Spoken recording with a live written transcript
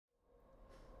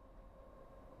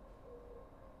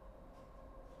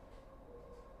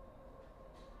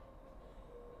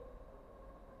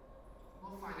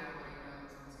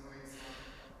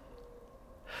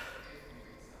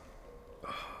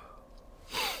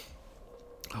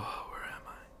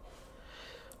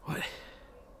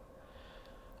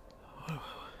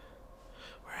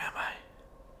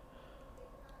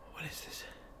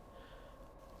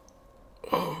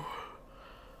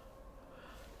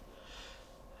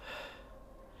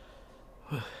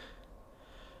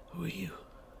Who are you?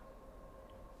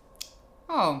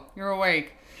 Oh, you're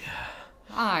awake. Yeah.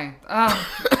 Hi.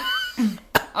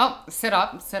 Oh, sit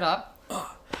up.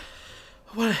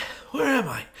 Where am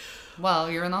I? Well,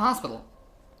 you're in the hospital.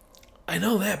 I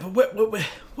know that, but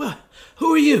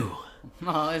who are you?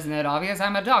 Well, isn't it obvious?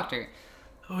 I'm a doctor.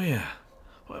 Oh, yeah.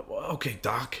 Okay,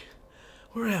 Doc.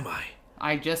 Where am I?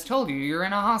 I just told you you're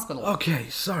in a hospital. Okay,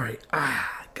 sorry.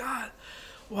 God.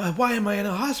 Why am I in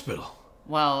a hospital?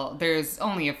 Well, there's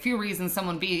only a few reasons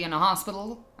someone be in a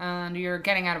hospital, and you're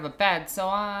getting out of a bed, so,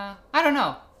 I don't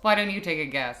know. Why don't you take a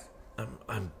guess? I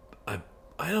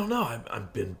don't know.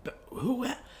 Who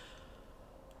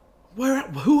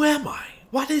am I?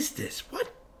 What is this?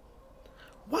 What?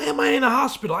 Why am I in a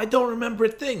hospital? I don't remember a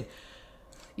thing.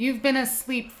 You've been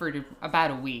asleep for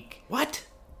about a week. What?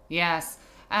 Yes.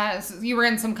 You were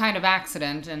in some kind of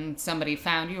accident and somebody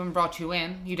found you and brought you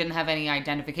in. You didn't have any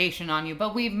identification on you,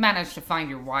 but we've managed to find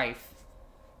your wife.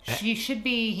 She should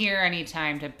be here any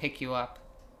time to pick you up.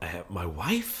 My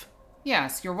wife?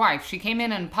 Yes, your wife. She came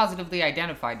in and positively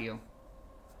identified you.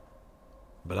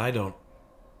 But I don't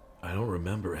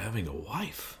remember having a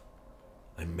wife.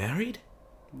 I'm married?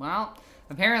 Well,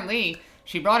 apparently,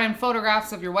 she brought in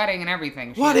photographs of your wedding and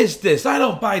everything. What is this? I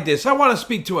don't buy this. I want to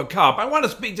speak to a cop. I want to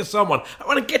speak to someone. I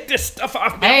want to get this stuff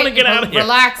off me. I want to get out of here.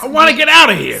 Relax. I want to get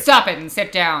out of here. Stop it and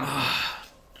sit down.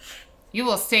 You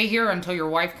will stay here until your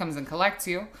wife comes and collects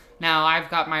you. Now,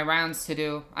 I've got my rounds to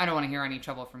do. I don't want to hear any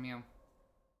trouble from you.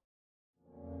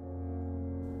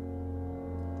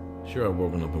 Sure, I've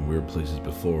woken up in weird places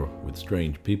before, with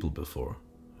strange people before.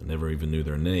 I never even knew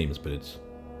their names, but it's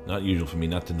not usual for me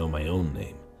not to know my own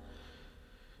name.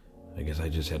 I guess I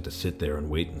just had to sit there and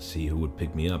wait and see who would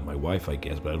pick me up. My wife, I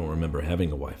guess, but I don't remember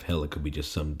having a wife. Hell, it could be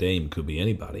just some dame, could be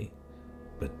anybody.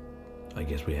 But I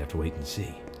guess we have to wait and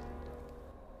see.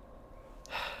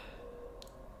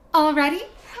 All ready?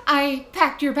 I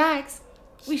packed your bags.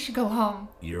 We should go home.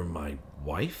 You're my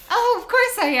wife? Oh, of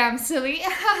course I am, silly.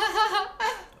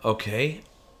 Okay.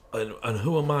 And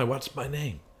who am I? What's my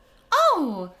name?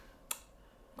 Oh,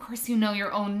 of course you know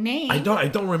your own name. I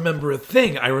don't remember a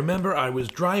thing. I remember I was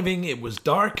driving, it was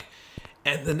dark,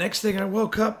 and the next thing I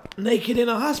woke up naked in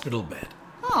a hospital bed.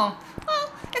 Oh,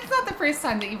 well, it's not the first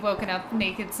time that you've woken up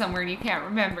naked somewhere and you can't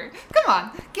remember. Come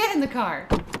on, get in the car.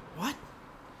 What?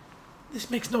 This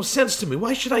makes no sense to me.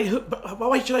 Why should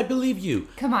I believe you?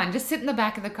 Come on, just sit in the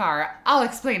back of the car. I'll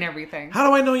explain everything. How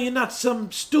do I know you're not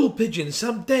some stool pigeon,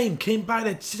 some dame came by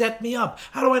to set me up?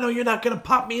 How do I know you're not going to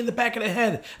pop me in the back of the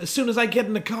head as soon as I get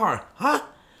in the car? Huh?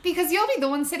 Because you'll be the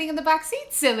one sitting in the back seat,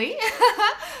 silly.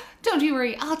 Don't you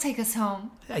worry, I'll take us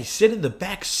home. I sit in the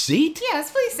back seat?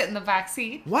 Yes, please sit in the back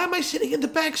seat. Why am I sitting in the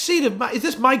back seat is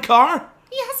this my car?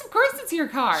 Yes, of course it's your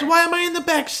car. So why am I in the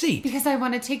back seat? Because I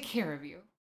want to take care of you.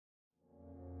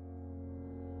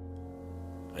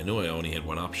 I knew I only had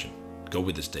one option. Go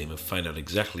with this dame and find out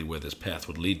exactly where this path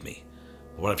would lead me.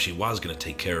 But what if she was going to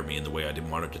take care of me in the way I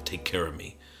didn't want her to take care of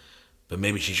me? But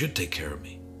maybe she should take care of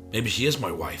me. Maybe she is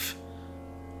my wife.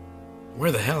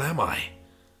 Where the hell am I?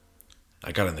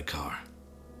 I got in the car.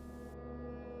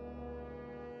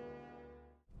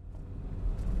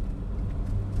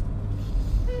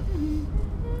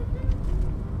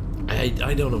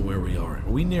 I don't know where we are. Are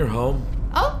we near home?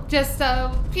 Oh, just a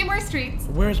few more streets.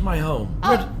 Where's my home?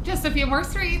 Oh, just a few more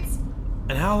streets.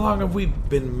 And how long have we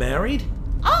been married?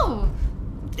 Oh,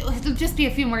 it'll just be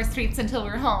a few more streets until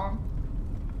we're home.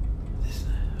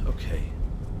 Okay.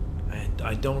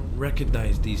 I don't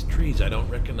recognize these trees. I don't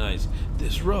recognize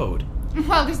this road.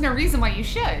 Well, there's no reason why you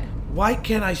should. Why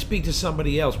can't I speak to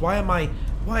somebody else? What am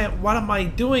I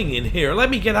doing in here? Let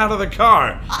me get out of the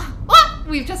car. What?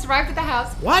 We've just arrived at the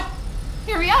house. What?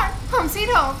 Here we are. Home sweet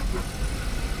home.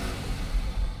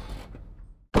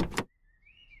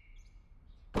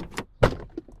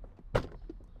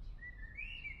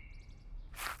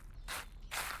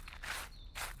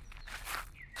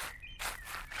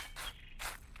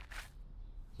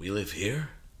 We live here?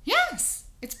 Yes.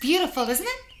 It's beautiful, isn't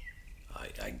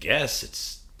it? I guess.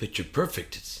 It's picture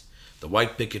perfect. It's the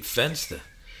white picket fence,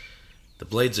 the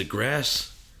blades of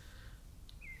grass,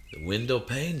 the window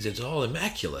panes. It's all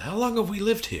immaculate. How long have we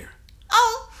lived here?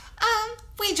 Oh,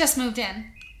 we just moved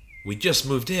in. We just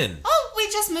moved in. Oh,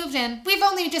 we just moved in. We've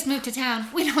only just moved to town.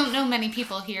 We don't know many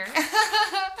people here.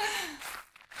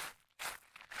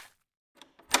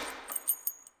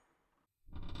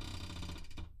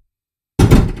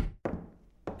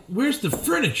 Where's the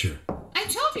furniture? I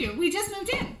told you, we just moved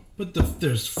in. But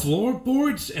there's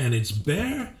floorboards and it's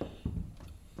bare.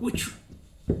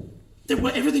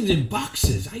 Everything's in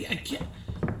boxes. I can't.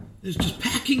 There's just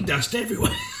packing dust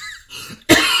everywhere.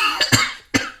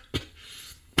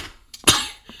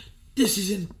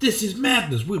 This is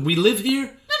madness. We live here?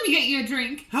 Let me get you a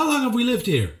drink. How long have we lived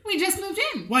here? We just moved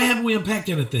in. Why haven't we unpacked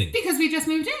anything? Because we just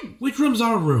moved in. Which room's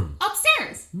our room?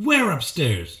 Upstairs. Where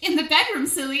upstairs? In the bedroom,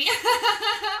 silly.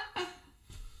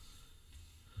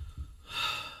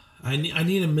 I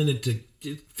need a minute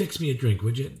to fix me a drink,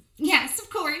 would you? Yes, of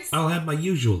course. I'll have my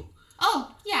usual.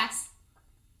 Oh, yes.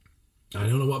 I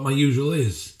don't know what my usual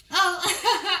is. Oh,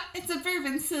 it's a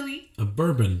bourbon, silly. A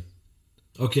bourbon?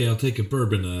 Okay, I'll take a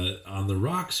bourbon. On the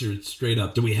rocks or straight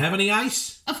up? Do we have any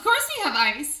ice? Of course we have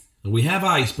ice. We have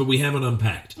ice, but we haven't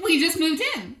unpacked. We just moved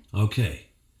in. Okay.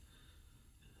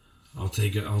 I'll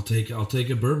take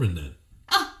a bourbon then.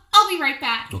 Oh, I'll be right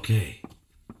back. Okay.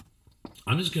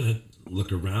 I'm just gonna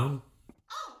look around.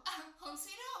 Oh, home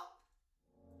sweet home.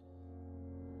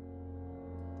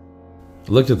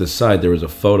 I looked at the side. There was a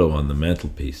photo on the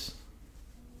mantelpiece.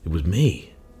 It was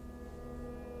me.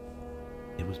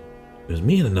 It was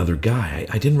me and another guy.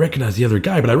 I didn't recognize the other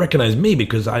guy, but I recognized me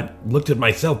because I looked at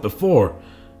myself before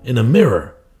in a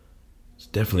mirror. It's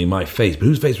definitely my face, but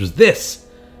whose face was this?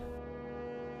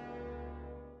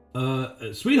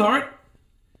 Sweetheart?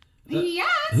 Yes?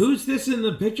 Who's this in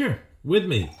the picture with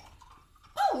me?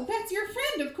 Oh, that's your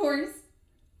friend, of course.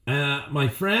 My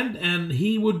friend, and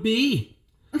he would be?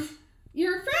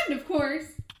 Your friend, of course.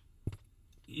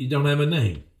 You don't have a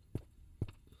name.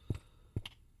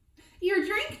 Your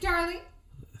drink, darling.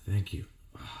 Thank you.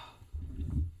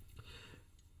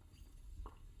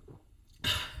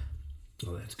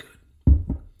 Oh, that's good.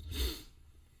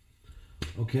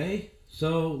 Okay,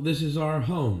 so this is our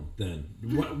home then.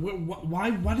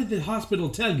 Why did the hospital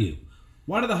tell you?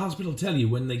 Why did the hospital tell you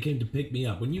when they came to pick me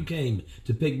up? When you came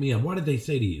to pick me up, what did they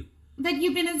say to you? That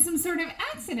you've been in some sort of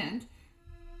accident.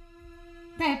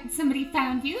 That somebody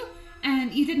found you,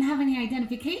 and you didn't have any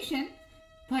identification.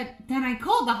 But then I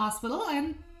called the hospital,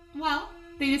 and, well,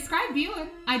 they described you, and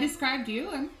I described you,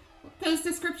 and those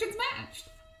descriptions matched.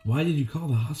 Why did you call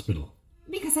the hospital?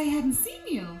 Because I hadn't seen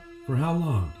you. For how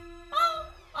long? Oh,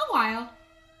 a while.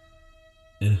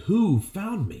 And who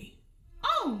found me?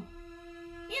 Oh,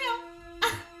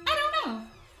 I don't know.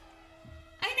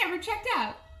 I never checked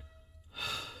out.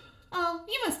 Oh,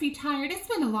 you must be tired. It's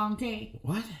been a long day.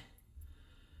 What?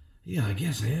 Yeah, I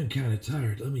guess I am kind of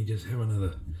tired. Let me just have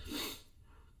another...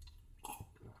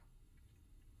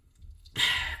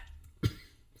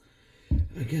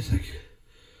 I guess I could...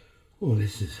 Oh, I'm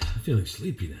feeling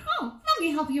sleepy now. Oh, let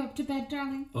me help you up to bed,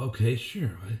 darling. Okay,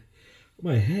 sure.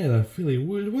 My head, I'm feeling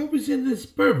weird. What was in this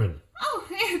bourbon? Oh,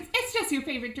 it's just your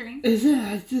favorite drink. Is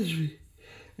that?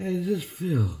 I just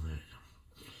feel...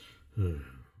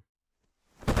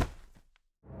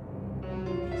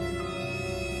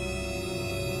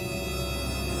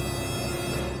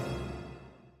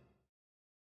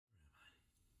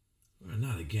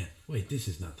 Not again. Wait, this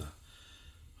is not the...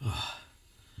 Oh.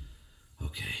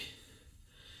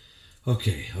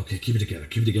 Okay, keep it together.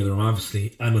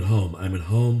 I'm at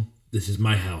home. This is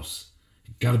my house.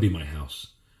 It's gotta be my house.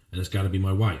 And it's gotta be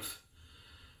my wife.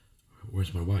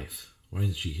 Where's my wife? Why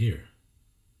isn't she here?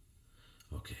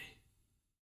 Okay.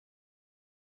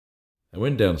 I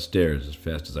went downstairs as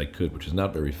fast as I could, which is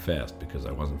not very fast because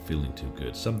I wasn't feeling too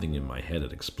good. Something in my head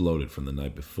had exploded from the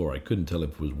night before. I couldn't tell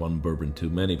if it was one bourbon too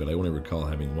many, but I only recall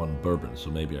having one bourbon, so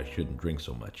maybe I shouldn't drink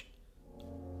so much.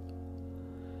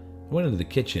 I went into the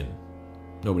kitchen.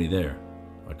 Nobody there.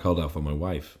 I called out for my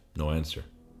wife. No answer.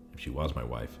 If she was my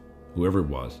wife. Whoever it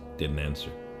was, didn't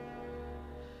answer.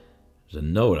 There's a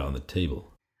note on the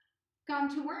table. Gone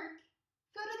to work.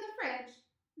 Go to the fridge.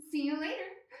 See you later.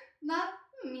 Love,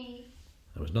 me.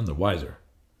 I was none the wiser.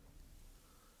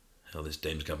 Hell, this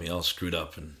dame's got me all screwed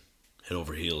up and head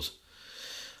over heels.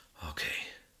 Okay,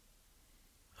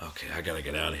 I gotta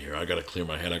get out of here. I gotta clear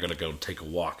my head. I gotta go take a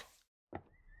walk.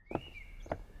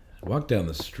 I walked down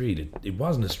the street. It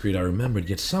wasn't a street I remembered,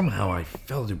 yet somehow I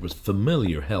felt it was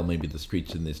familiar. Hell, maybe the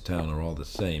streets in this town are all the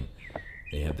same.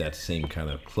 They have that same kind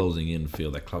of closing in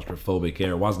feel. That claustrophobic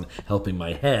air wasn't helping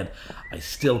my head. I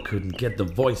still couldn't get the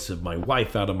voice of my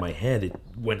wife out of my head. It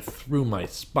went through my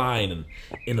spine and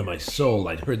into my soul.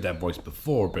 I'd heard that voice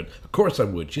before, but of course I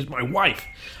would. She's my wife.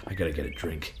 I gotta get a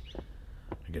drink.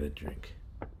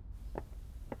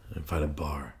 And find a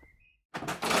bar.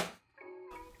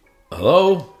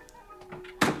 Hello?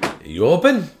 You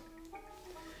open?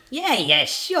 Yeah,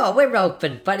 sure, we're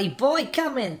open, buddy boy.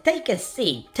 Come in, take a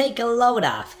seat, take a load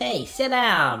off. Hey, sit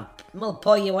down. We'll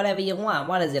pour you whatever you want.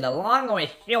 What is it, a long or a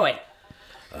short?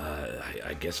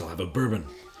 I guess I'll have a bourbon.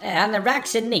 On the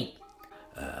rocks are neat.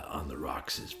 On the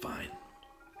rocks is fine.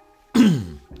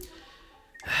 A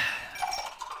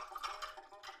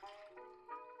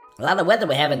lot of weather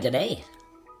we're having today.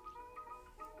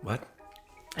 What?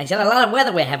 I said a lot of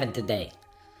weather we're having today.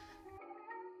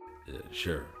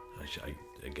 Sure.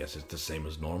 I guess it's the same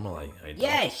as normal.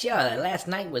 Yeah, sure. Last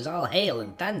night was all hail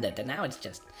and thunder, and now it's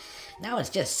just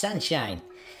sunshine.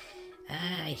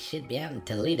 I should be out in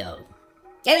Toledo.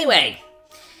 Anyway,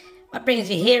 what brings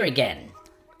you here again?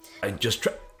 I just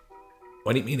try.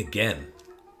 What do you mean again?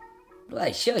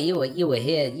 Well, sure, you were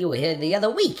here the other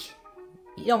week.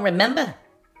 You don't remember?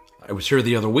 I was here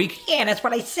the other week. Yeah, that's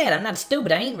what I said. I'm not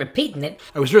stupid. I ain't repeating it.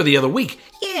 I was here the other week.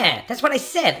 Yeah, that's what I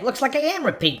said. Looks like I am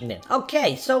repeating it.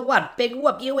 Okay, so what? Big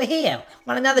whoop, you were here.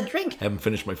 Want another drink? Haven't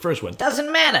finished my first one.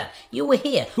 Doesn't matter. You were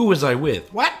here. Who was I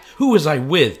with? What? Who was I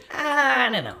with? I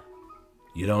don't know.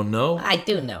 You don't know? I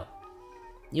do know.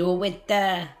 You were with,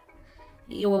 hey,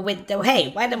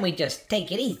 why don't we just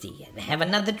take it easy and have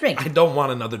another drink? I don't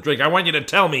want another drink. I want you to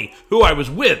tell me who I was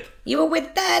with. You were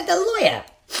with, the lawyer.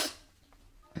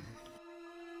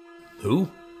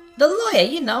 Who? The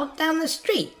lawyer, down the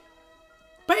street.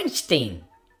 Bernstein.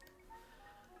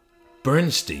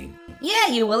 Bernstein? Yeah,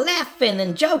 you were laughing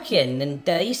and joking, and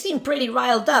you seemed pretty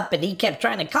riled up, and he kept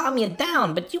trying to calm you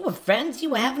down, but you were friends, you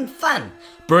were having fun.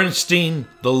 Bernstein,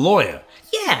 the lawyer?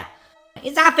 Yeah.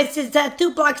 His office is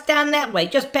 2 blocks down that way,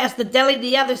 just past the deli,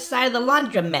 the other side of the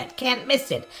laundromat. Can't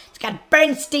miss it. It's got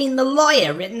Bernstein, the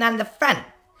lawyer, written on the front.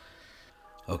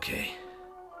 Okay,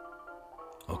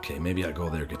 maybe I'll go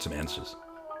there and get some answers.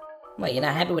 Well, you're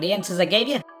not happy with the answers I gave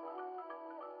you?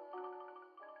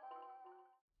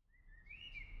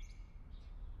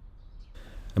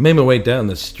 I made my way down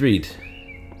the street.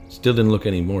 Still didn't look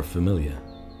any more familiar.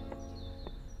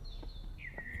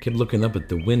 I kept looking up at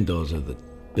the windows of the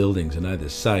buildings on either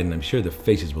side, and I'm sure the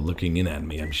faces were looking in at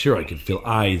me. I'm sure I could feel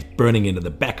eyes burning into the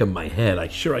back of my head. I'm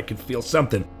sure I could feel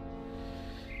something.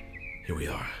 Here we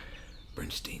are.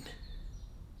 Bernstein.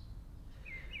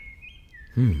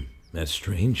 That's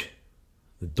strange.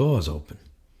 The door's open.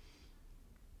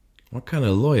 What kind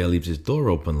of lawyer leaves his door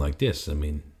open like this? I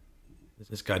mean,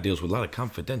 this guy deals with a lot of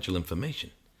confidential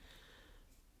information.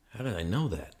 How did I know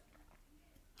that?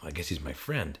 Oh, I guess he's my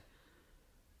friend.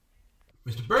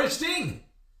 Mr. Bernstein!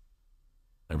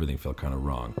 Everything felt kind of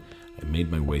wrong. I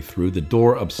made my way through. The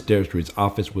door upstairs to his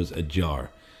office was ajar.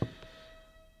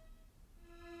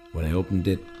 When I opened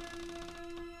it,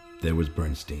 there was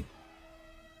Bernstein.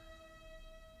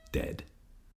 Dead.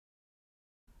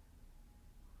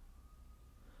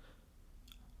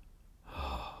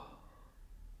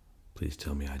 Please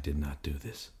tell me I did not do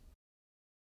this.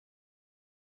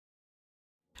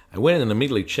 I went in and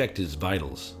immediately checked his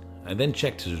vitals. I then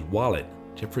checked his wallet,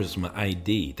 checked for some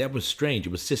ID. That was strange.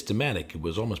 It was systematic. It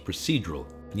was almost procedural.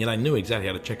 And yet I knew exactly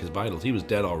how to check his vitals. He was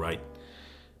dead all right.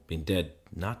 Been dead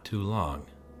not too long.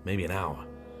 Maybe an hour.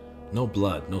 No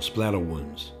blood, no splatter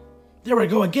wounds. There I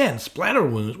go again. Splatter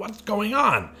wounds. What's going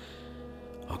on?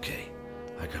 Okay,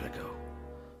 I gotta go.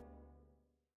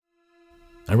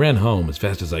 I ran home as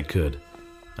fast as I could.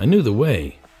 I knew the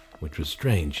way, which was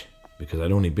strange, because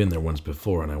I'd only been there once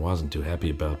before and I wasn't too happy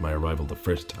about my arrival the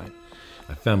first time.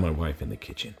 I found my wife in the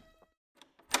kitchen.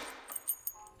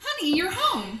 Honey, you're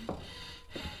home.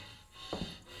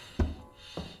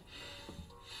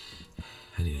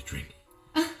 I need a drink.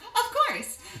 Of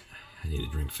course. I need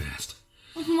a drink fast.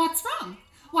 What's wrong?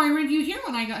 Why weren't you here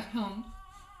when I got home?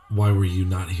 Why were you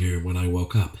not here when I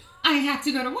woke up? I had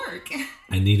to go to work.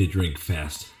 I need a drink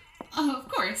fast. Oh, of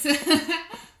course.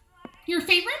 Your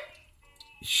favorite?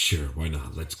 Sure, why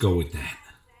not? Let's go with that.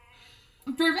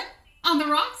 Bourbon? On the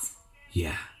rocks?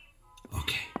 Yeah.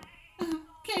 Okay.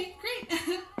 Okay, great.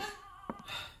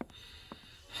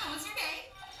 How was your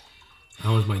day?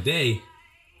 How was my day?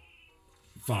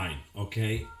 Fine,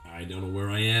 okay. I don't know where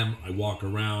I am. I walk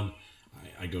around.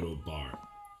 I go to a bar.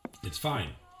 It's fine.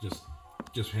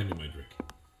 Just hand me my drink.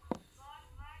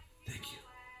 Thank you.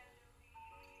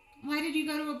 Why did you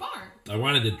go to a bar? I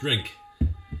wanted a drink.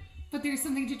 But there's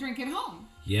something to drink at home.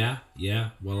 Yeah.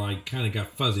 Well, I kind of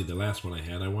got fuzzy the last one I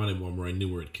had. I wanted one where I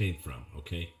knew where it came from,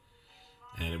 okay?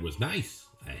 And it was nice.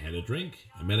 I had a drink.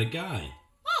 I met a guy.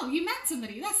 Oh, you met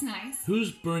somebody. That's nice.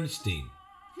 Who's Bernstein?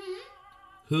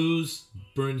 Who's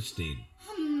Bernstein?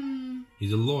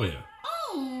 He's a lawyer.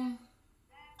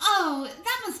 Oh,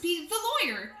 that must be the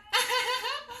lawyer.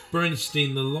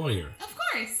 Bernstein the lawyer. Of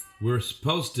course. We're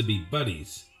supposed to be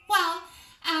buddies. Well,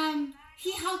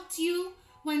 he helped you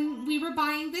when we were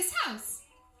buying this house.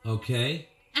 Okay.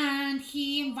 And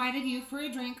he invited you for a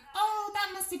drink. Oh,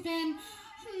 that must have been,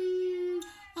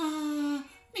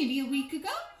 maybe a week ago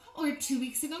or 2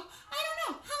 weeks ago. I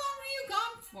don't know. How long were you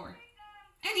gone for?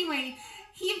 Anyway,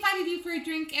 he invited you for a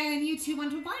drink and you two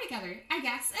went to a bar together, I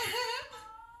guess.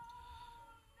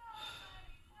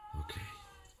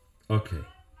 Okay.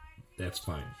 That's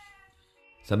fine.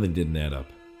 Something didn't add up.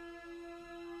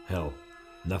 Hell,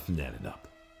 nothing added up.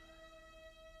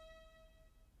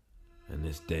 And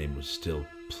this dame was still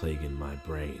plaguing my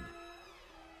brain.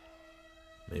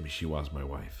 Maybe she was my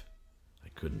wife. I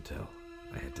couldn't tell.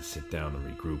 I had to sit down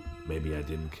and regroup. Maybe I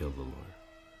didn't kill the lawyer.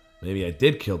 Maybe I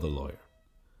did kill the lawyer.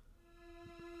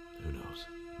 Who knows?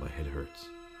 My head hurts.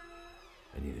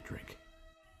 I need a drink.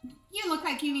 You look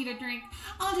like you need a drink.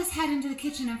 I'll just head into the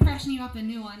kitchen and freshen you up a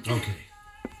new one. Okay.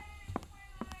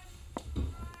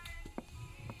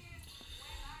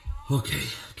 Okay,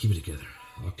 keep it together.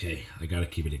 Okay, I gotta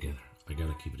keep it together.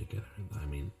 I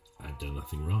mean, I've done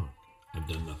nothing wrong. No,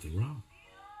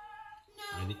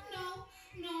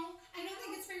 I don't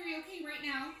think it's very okay right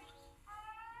now.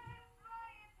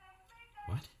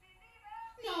 What?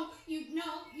 No, you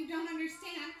don't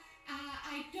understand.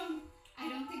 I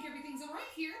don't think everything's all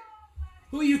right here.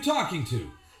 Who are you talking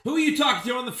to? Who are you talking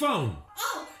to on the phone?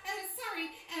 Oh, sorry.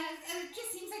 It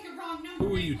just seems like a wrong number.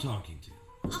 Who are you talking to?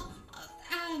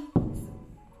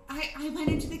 I went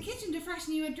into the kitchen to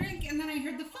freshen you a drink, and then I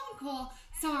heard the phone call,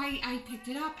 so I picked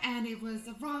it up, and it was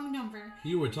the wrong number.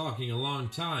 You were talking a long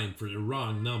time for the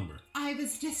wrong number. I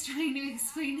was just trying to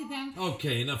explain to them.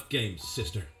 Okay, enough games,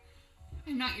 sister.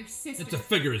 I'm not your sister. It's a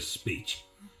figure of speech.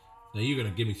 Now you're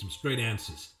gonna give me some straight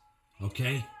answers,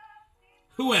 okay?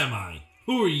 Who am I?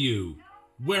 Who are you?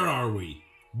 Where are we?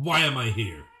 Why am I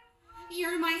here?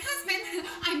 You're my husband.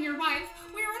 I'm your wife.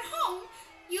 We're at home.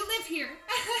 You live here.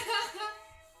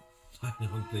 I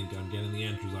don't think I'm getting the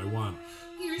answers I want.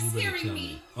 You're You better scaring tell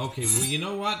me. Okay, well, you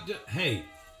know what? Hey,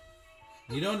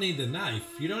 you don't need the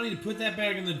knife. You don't need to put that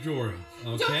back in the drawer,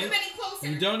 okay? Don't come any closer.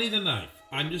 You don't need the knife.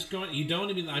 I'm just going, you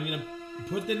don't even, I'm gonna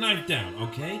put the knife down,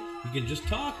 okay? You can just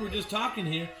talk. We're just talking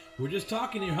here.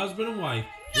 Husband and wife.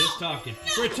 Just talking.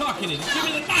 We're talking here. Just give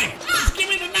me the knife. Just give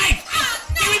me the knife.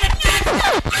 Give me the knife.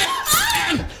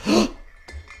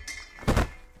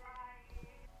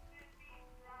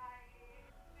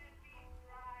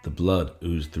 The blood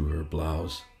oozed through her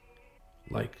blouse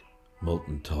like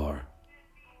molten tar.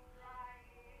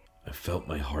 I felt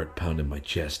my heart pound in my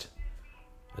chest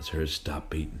as hers stopped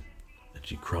beating and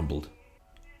she crumbled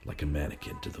like a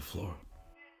mannequin to the floor.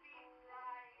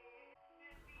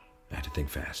 I had to think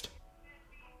fast.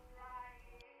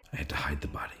 I had to hide the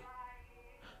body.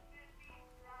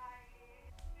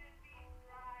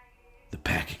 The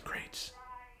packing crates.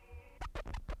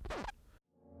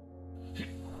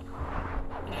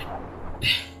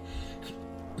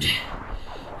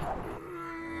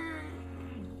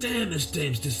 Damn, this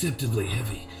dame's deceptively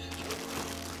heavy.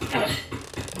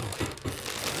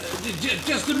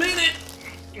 Just a minute!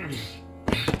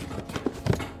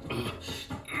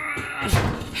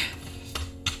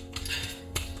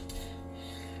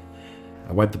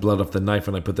 I wiped the blood off the knife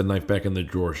and I put the knife back in the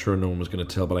drawer. Sure, no one was going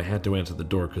to tell, but I had to answer the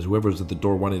door because whoever was at the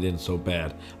door wanted in so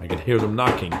bad. I could hear them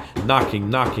knocking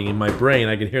in my brain.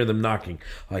 I could hear them knocking.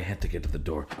 I had to get to the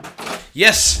door.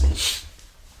 Yes!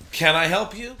 Can I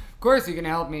help you? Of course you can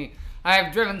help me. I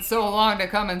have driven so long to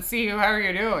come and see you. How are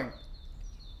you doing?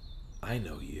 I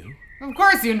know you. Of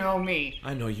course you know me.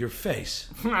 I know your face.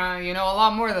 You know a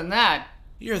lot more than that.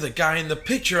 You're the guy in the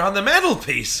picture on the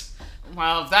mantelpiece.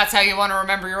 Well, if that's how you want to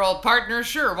remember your old partner,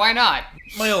 sure, why not?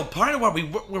 My old partner?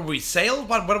 What, we sailed?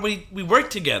 What we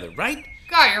worked together, right?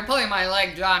 God, you're pulling my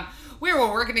leg, John. We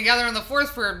were working together in the force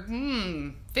for,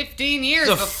 15 years.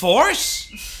 The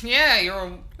force? Yeah, you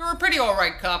were a pretty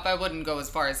alright cop. I wouldn't go as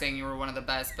far as saying you were one of the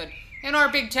best, but in our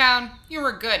big town, you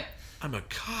were good. I'm a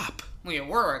cop. Well, you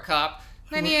were a cop.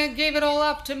 Then you gave it all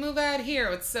up to move out here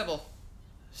with Sybil.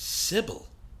 Sybil?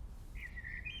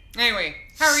 Anyway,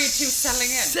 how are you two settling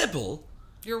in? Sybil?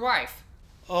 Your wife.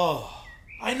 Oh,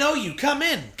 I know you. Come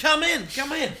in.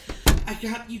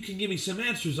 You can give me some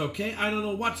answers, okay? I don't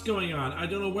know what's going on. I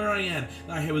don't know where I am.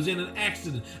 I was in an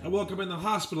accident. I woke up in the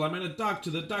hospital. I met a doctor.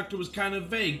 The doctor was kind of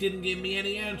vague, didn't give me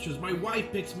any answers. My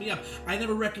wife picks me up. I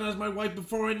never recognized my wife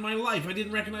before in my life. I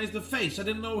didn't recognize the face. I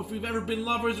didn't know if we've ever been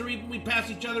lovers or even we pass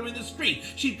each other in the street.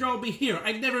 She drove me here.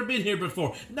 I'd never been here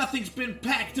before. Nothing's been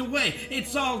packed away.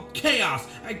 It's all chaos.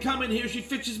 I come in here. She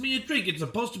fixes me a drink. It's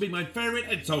supposed to be my favorite.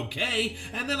 It's okay.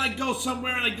 And then I go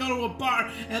somewhere and I go to a bar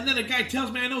and then a guy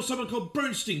tells me I know someone called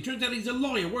Bernstein. Turns out he's a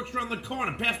lawyer, works around the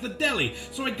corner, past the deli.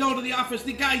 So I go to the office,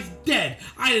 the guy's dead.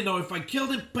 I didn't know if I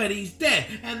killed him, but he's dead.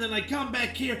 And then I come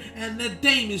back here, and the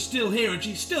dame is still here, and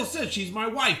she still says she's my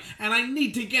wife, and I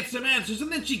need to get some answers.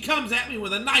 And then she comes at me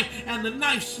with a knife, and the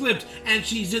knife slipped, and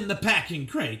she's in the packing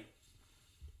crate.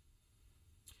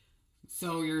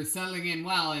 So you're settling in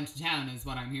well into town, is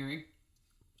what I'm hearing.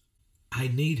 I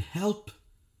need help.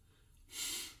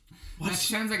 That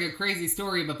sounds like a crazy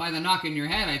story, but by the knock in your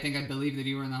head, I think I'd believe that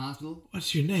you were in the hospital.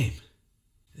 What's your name?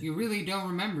 You really don't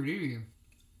remember, do you?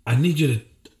 I need you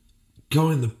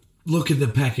to look in the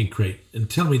packing crate and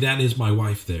tell me that is my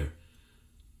wife there.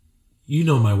 You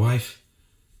know my wife.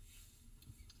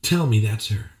 Tell me that's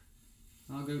her.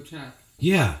 I'll go check.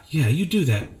 Yeah, you do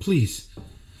that, please.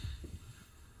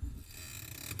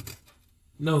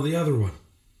 No, the other one.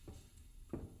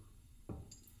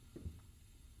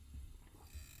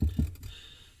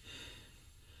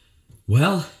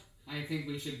 Well? I think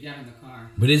we should get in the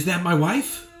car. But is that my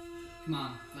wife? Come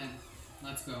on, Lynn.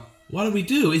 Let's go. What do we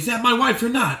do? Is that my wife or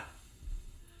not?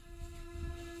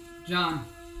 John.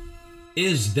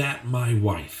 Is that my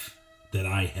wife that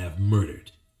I have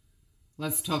murdered?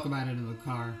 Let's talk about it in the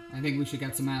car. I think we should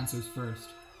get some answers first.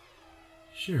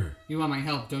 Sure. You want my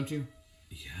help, don't you?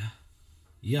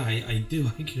 Yeah, I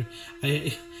do.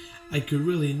 I could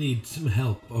really need some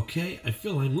help, okay? I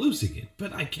feel I'm losing it,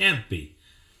 but I can't be.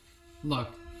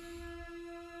 Look.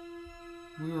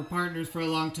 We were partners for a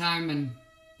long time, and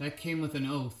that came with an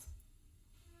oath.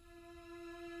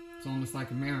 It's almost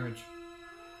like a marriage.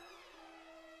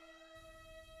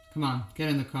 Come on, get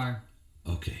in the car.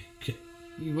 Okay.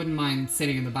 You wouldn't mind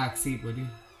sitting in the back seat, would you?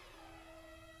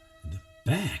 The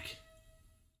back?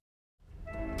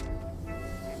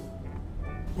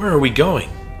 Where are we going?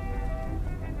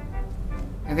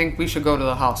 I think we should go to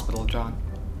the hospital, John.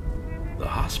 The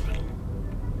hospital?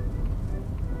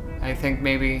 I think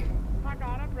maybe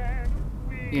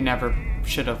you never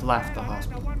should have left the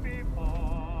hospital.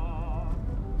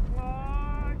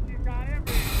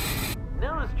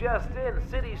 News just in,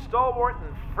 city stalwart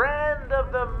and friend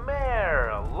of the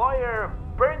mayor, lawyer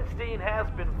Bernstein, has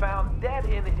been found dead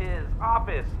in his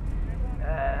office.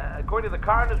 According to the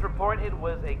coroner's report, it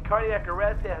was a cardiac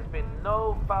arrest. There has been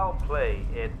no foul play.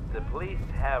 The police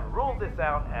have ruled this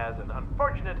out as an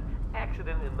unfortunate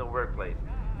accident in the workplace.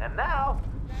 And now,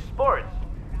 sports.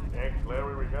 Thanks,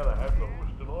 Larry. We gotta have the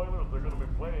Houston Oilers. They're gonna be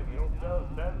playing the Oakdale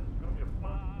Stadium. It's gonna be a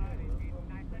fun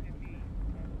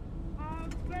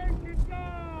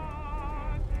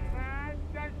and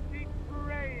does she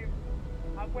crave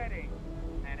a wedding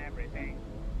and everything?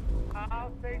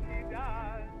 I'll say she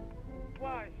does.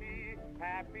 Was she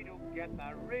happy to get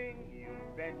the ring? You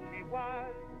bet she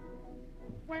was.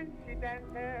 When she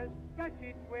dances, does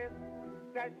she twist?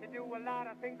 Does she do a lot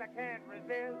of things I can't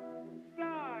resist?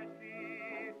 Does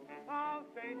she? I'll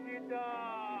say she does.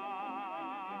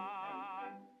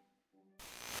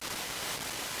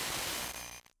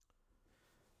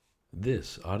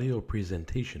 This audio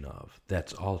presentation of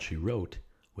That's All She Wrote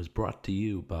was brought to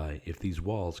you by If These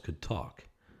Walls Could Talk,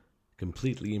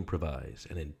 completely improvised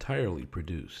and entirely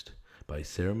produced by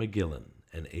Sarah McGillen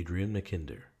and Adrian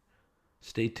McKinder.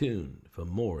 Stay tuned for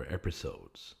more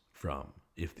episodes from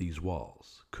If These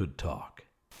Walls Could Talk.